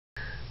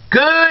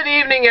Good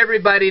evening,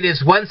 everybody. It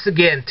is once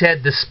again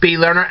Ted the Speed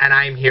Learner, and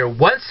I'm here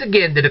once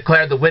again to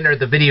declare the winner of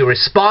the Video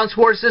Response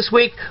Wars this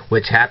week,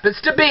 which happens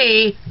to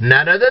be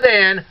none other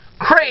than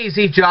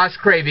Crazy Josh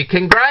Cravey.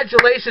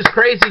 Congratulations,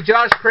 Crazy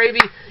Josh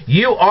Cravey.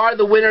 You are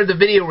the winner of the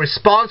Video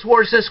Response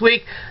Wars this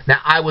week.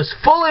 Now, I was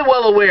fully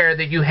well aware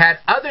that you had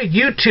other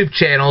YouTube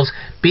channels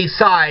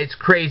besides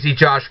Crazy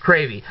Josh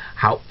Cravey.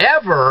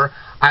 However,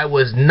 I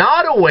was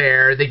not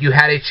aware that you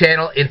had a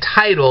channel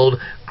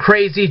entitled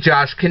Crazy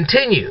Josh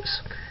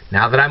Continues.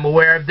 Now that I'm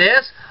aware of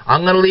this,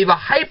 I'm going to leave a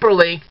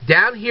hyperlink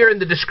down here in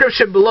the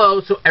description below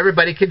so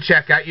everybody can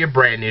check out your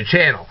brand new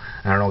channel.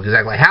 I don't know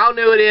exactly how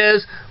new it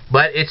is,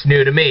 but it's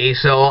new to me,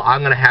 so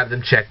I'm going to have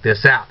them check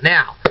this out.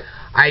 Now,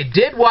 I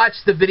did watch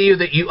the video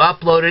that you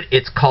uploaded.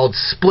 It's called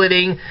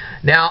Splitting.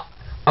 Now,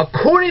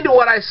 according to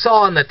what I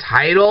saw in the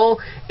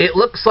title, it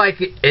looks like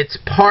it's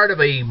part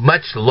of a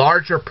much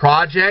larger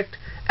project,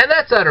 and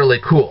that's utterly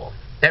cool.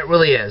 It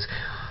really is.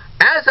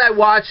 As I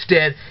watched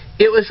it,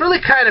 it was really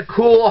kind of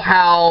cool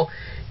how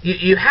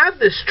you have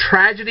this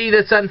tragedy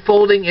that's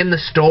unfolding in the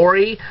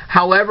story.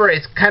 However,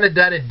 it's kind of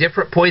done at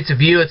different points of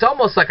view. It's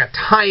almost like a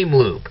time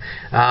loop.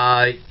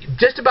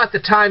 Just about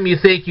the time you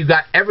think you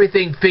got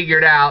everything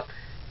figured out,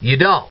 you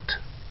don't.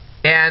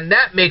 And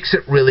that makes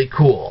it really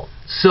cool.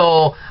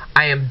 So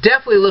I am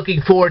definitely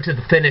looking forward to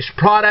the finished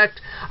product.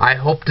 I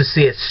hope to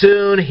see it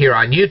soon here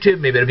on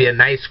YouTube. Maybe it'll be a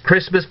nice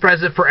Christmas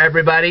present for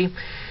everybody.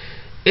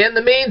 In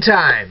the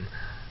meantime,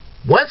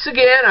 once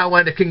again, I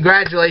want to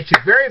congratulate you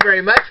very,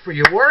 very much for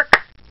your work.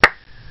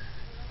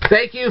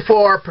 Thank you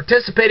for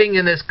participating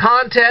in this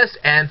contest,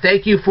 and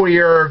thank you for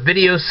your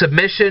video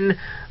submission.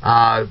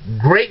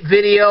 Great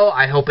video.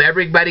 I hope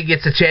everybody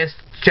gets a chance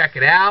to check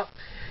it out.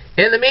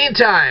 In the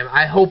meantime,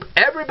 I hope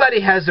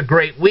everybody has a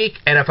great week,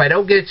 and if I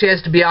don't get a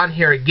chance to be on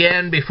here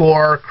again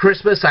before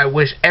Christmas, I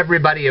wish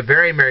everybody a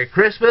very Merry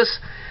Christmas.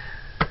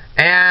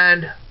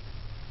 And,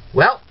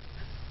 well,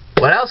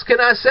 what else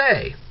can I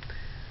say?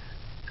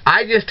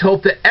 I just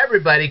hope that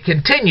everybody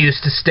continues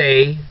to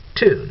stay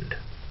tuned.